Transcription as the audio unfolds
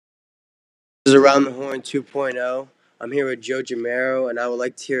is Around the Horn 2.0. I'm here with Joe Jamero, and I would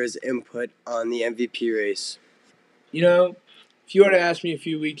like to hear his input on the MVP race. You know, if you were to ask me a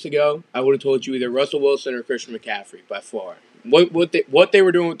few weeks ago, I would have told you either Russell Wilson or Christian McCaffrey by far. What they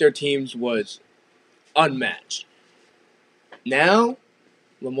were doing with their teams was unmatched. Now,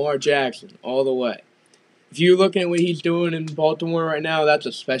 Lamar Jackson all the way. If you're looking at what he's doing in Baltimore right now, that's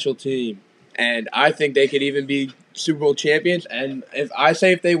a special team. And I think they could even be Super Bowl champions. And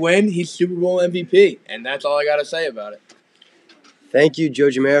if they win, he's Super Bowl MVP. And that's all I got to say about it. Thank you, Joe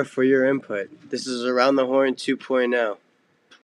Jamero, for your input. This is Around the Horn 2.0.